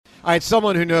All right,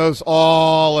 someone who knows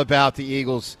all about the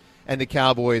Eagles and the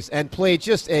Cowboys and played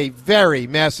just a very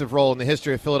massive role in the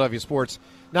history of Philadelphia sports,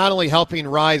 not only helping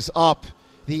rise up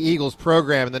the Eagles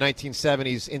program in the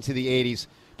 1970s into the 80s,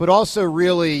 but also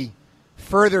really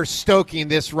further stoking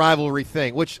this rivalry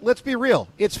thing, which, let's be real,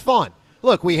 it's fun.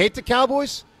 Look, we hate the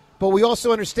Cowboys, but we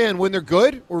also understand when they're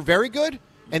good or very good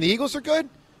and the Eagles are good,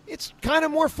 it's kind of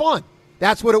more fun.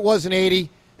 That's what it was in 80.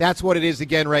 That's what it is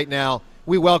again right now.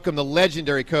 We welcome the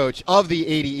legendary coach of the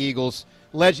 80 Eagles,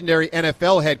 legendary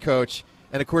NFL head coach,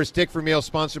 and, of course, Dick Vermeil,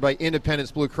 sponsored by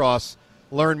Independence Blue Cross.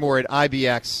 Learn more at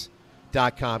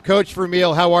ibx.com. Coach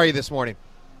Vermeil, how are you this morning?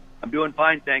 I'm doing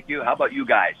fine, thank you. How about you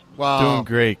guys? Wow. Doing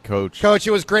great, Coach. Coach,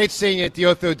 it was great seeing you at the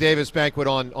Otho Davis banquet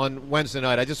on Wednesday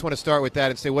night. I just want to start with that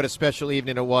and say what a special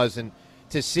evening it was. And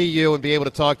to see you and be able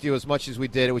to talk to you as much as we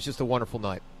did, it was just a wonderful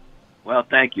night. Well,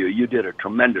 thank you. You did a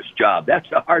tremendous job. That's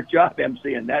a hard job,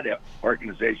 emceeing that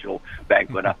organizational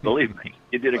banquet. Believe me,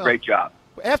 you did a great job.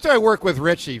 After I work with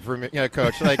Richie,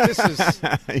 Coach, like this is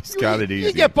he's got it easy.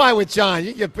 You get by with John.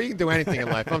 You can do anything in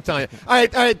life. I'm telling you. All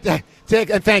right, Dick,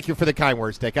 and thank you for the kind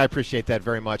words, Dick. I appreciate that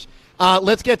very much.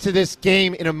 Let's get to this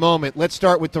game in a moment. Let's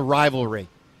start with the rivalry.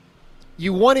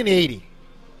 You won in 80.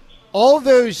 All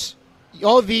these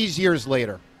years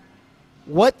later,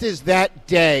 what does that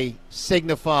day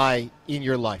signify in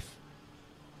your life?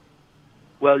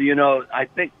 Well, I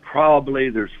think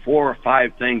probably there's 4 or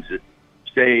 5 things that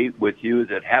stay with you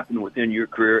that happened within your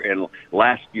career and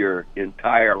last your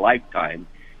entire lifetime,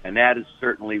 and that is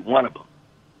certainly one of them.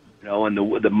 And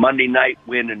the Monday night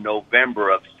win in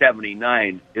November of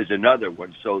 '79 is another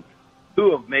one. So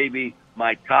 2 of maybe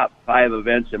my top 5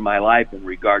 events in my life in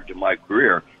regard to my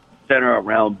career center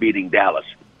around beating Dallas.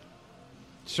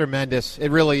 It's tremendous. It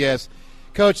really is.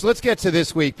 Coach, let's get to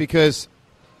this week because,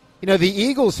 the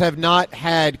Eagles have not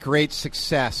had great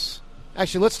success.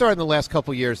 Actually, let's start in the last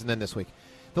couple years and then this week.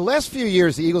 The last few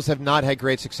years, the Eagles have not had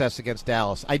great success against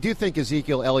Dallas. I do think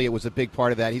Ezekiel Elliott was a big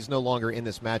part of that. He's no longer in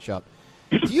this matchup.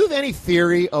 Do you have any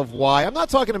theory of why? I'm not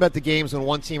talking about the games when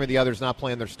one team or the other is not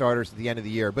playing their starters at the end of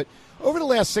the year, but over the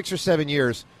last 6 or 7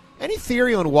 years, any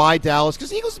theory on why Dallas,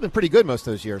 because the Eagles have been pretty good most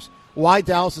of those years, why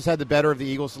Dallas has had the better of the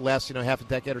Eagles the last, half a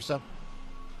decade or so?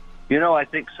 I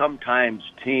think sometimes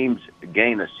teams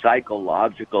gain a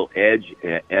psychological edge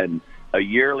and a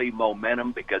yearly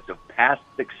momentum because of past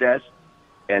success,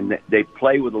 and they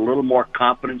play with a little more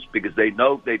confidence because they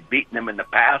know they've beaten them in the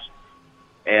past,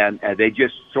 and they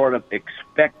just sort of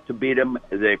expect to beat them.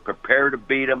 They prepare to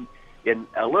beat them in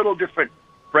a little different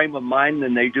frame of mind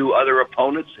than they do other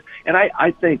opponents. And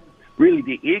I think really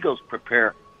the Eagles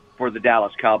prepare for the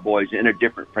Dallas Cowboys in a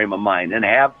different frame of mind and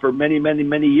have for many, many,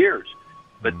 many years.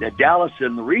 But the Dallas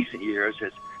in the recent years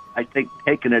has, I think,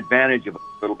 taken advantage of it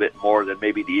a little bit more than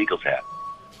maybe the Eagles have.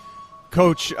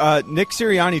 Coach, Nick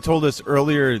Sirianni told us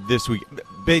earlier this week,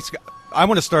 basically, I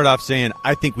want to start off saying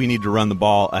I think we need to run the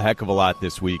ball a heck of a lot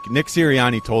this week. Nick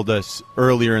Sirianni told us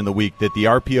earlier in the week that the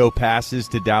RPO passes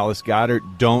to Dallas Goedert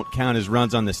don't count as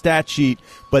runs on the stat sheet,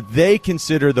 but they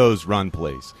consider those run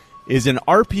plays. Is an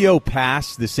RPO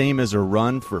pass the same as a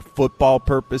run for football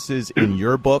purposes in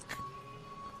your book?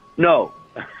 No.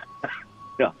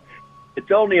 No.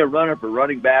 It's only a runner for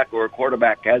running back or a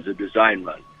quarterback has a design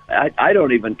run. I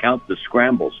don't even count the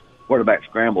quarterback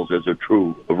scrambles as a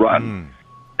true run.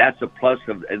 That's a plus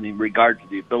in regard to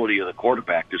the ability of the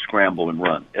quarterback to scramble and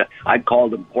run. I call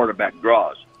them quarterback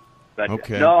draws. But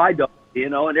okay. No, I don't.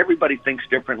 And everybody thinks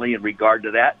differently in regard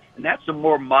to that. And that's a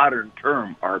more modern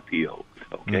term, RPO.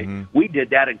 Okay, We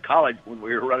did that in college when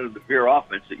we were running the pure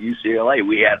offense at UCLA.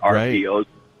 We had RPOs, right,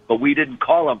 but we didn't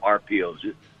call them RPOs.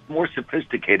 It's more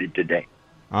sophisticated today.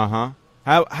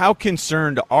 How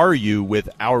concerned are you with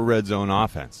our red zone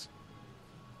offense?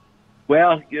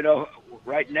 Well,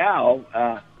 right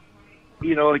now,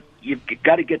 you've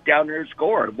got to get down there and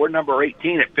score. We're number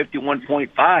 18 at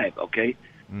 51.5. Okay,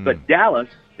 but Dallas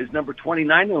is number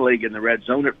 29 in the league in the red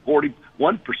zone at 41%.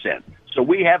 So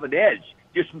we have an edge.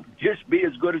 Just be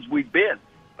as good as we've been.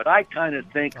 But I kind of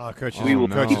think we will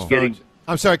keep getting.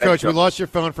 I'm sorry, Coach. We lost your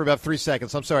phone for about 3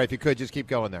 seconds. I'm sorry. If you could just keep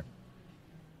going there.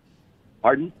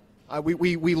 Pardon?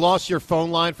 We lost your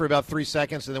phone line for about 3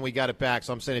 seconds, and then we got it back.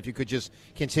 So I'm saying if you could just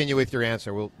continue with your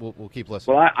answer, we'll keep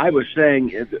listening. Well, I was saying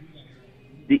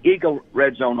the Eagle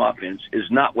red zone offense is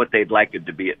not what they'd like it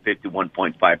to be at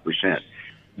 51.5%.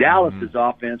 Dallas's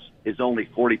offense is only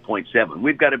 40.7.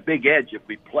 We've got a big edge if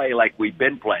we play like we've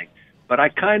been playing. But I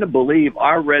kind of believe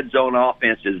our red zone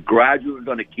offense is gradually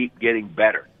going to keep getting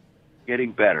better.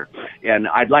 And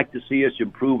I'd like to see us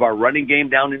improve our running game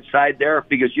down inside there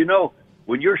because,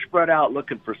 when you're spread out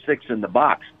looking for 6 in the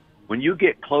box, when you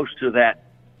get close to that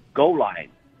goal line,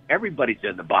 everybody's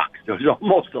in the box. There's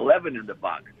almost 11 in the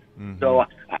box. So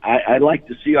I'd like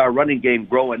to see our running game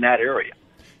grow in that area.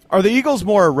 Are the Eagles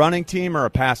more a running team or a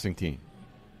passing team?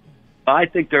 I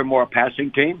think they're more a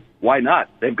passing team. Why not?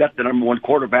 They've got the number one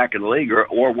quarterback in the league,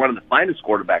 or one of the finest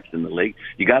quarterbacks in the league.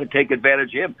 You got to take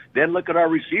advantage of him. Then look at our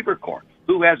receiver core.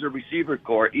 Who has a receiver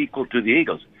core equal to the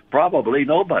Eagles? Probably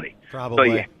nobody.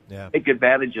 Probably. So you take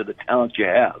advantage of the talent you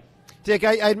have. Dick,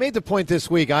 I made the point this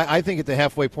week. I think at the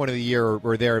halfway point of the year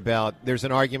or thereabout, there's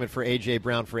an argument for A.J.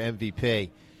 Brown for MVP.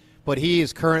 But he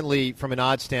is currently, from an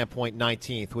odds standpoint,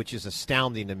 19th, which is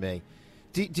astounding to me.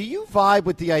 Do you vibe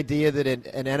with the idea that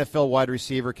an NFL wide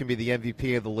receiver can be the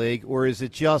MVP of the league, or is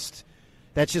it just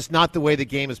that's just not the way the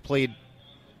game is played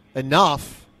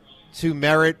enough to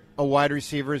merit a wide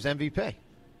receiver as MVP?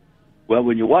 Well,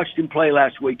 when you watched him play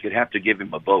last week, you'd have to give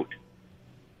him a vote.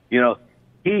 You know,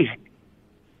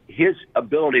 his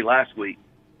ability last week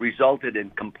resulted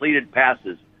in completed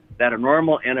passes that a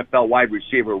normal NFL wide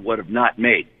receiver would have not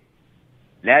made.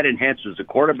 That enhances the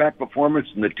quarterback performance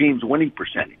and the team's winning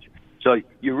percentage. So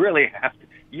you really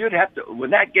you'd have to,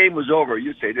 when that game was over,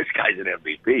 you'd say, this guy's an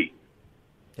MVP.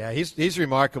 Yeah, he's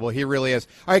remarkable. He really is.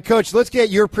 All right, Coach, let's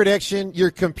get your prediction, your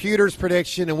computer's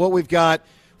prediction, and what we've got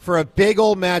for a big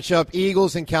old matchup,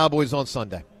 Eagles and Cowboys on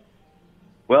Sunday.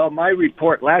 Well, my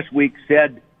report last week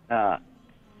said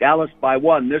Dallas by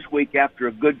 1. This week, after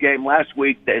a good game last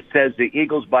week, it says the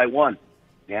Eagles by 1.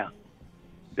 Yeah.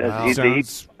 Wow. The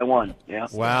Eagles by 1. Yeah.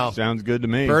 Wow. Sounds good to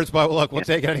me. Birds by one. Look, we'll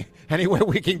take it any way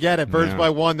we can get it. Birds by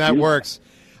 1, that works.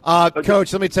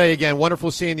 Coach, let me tell you again,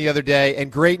 wonderful seeing you the other day,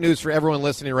 and great news for everyone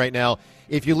listening right now.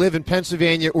 If you live in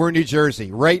Pennsylvania or New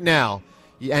Jersey right now,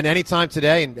 and anytime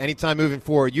today and anytime moving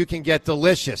forward, you can get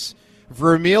delicious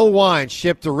Vermeil wine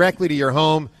shipped directly to your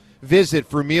home. Visit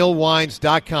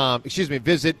VermeilWines.com.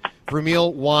 Visit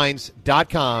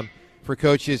VermeilWines.com for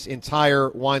Coach's entire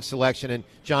wine selection. And,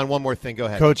 John, one more thing. Go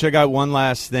ahead. Coach, I got one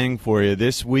last thing for you.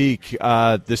 This week,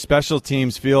 the special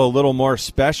teams feel a little more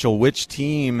special. Which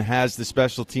team has the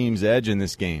special teams edge in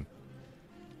this game?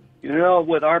 You know,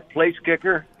 with our place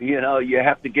kicker, you know, you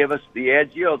have to give us the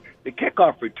edge. You know, the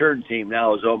kickoff return team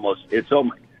now is almost,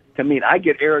 to me, I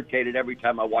get irritated every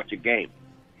time I watch a game.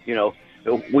 You know,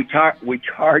 we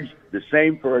charge the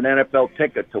same for an NFL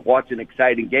ticket to watch an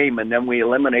exciting game, and then we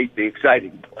eliminate the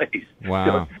exciting plays.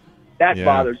 Wow. So that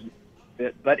bothers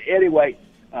me. But anyway,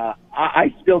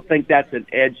 I still think that's an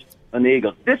edge on the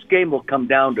Eagles. This game will come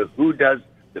down to who does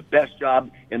the best job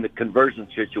in the conversion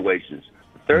situations.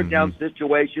 Third down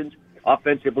situations,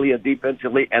 offensively and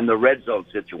defensively, and the red zone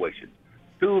situations.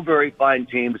 Two very fine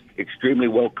teams, extremely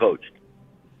well coached.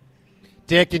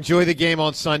 Dick, enjoy the game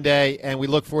on Sunday, and we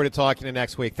look forward to talking to you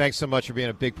next week. Thanks so much for being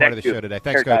a big part of the show today.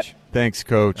 Thanks, Coach. Thanks,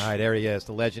 Coach. All right, there he is,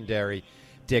 the legendary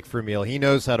Dick Vermeil. He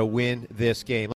knows how to win this game.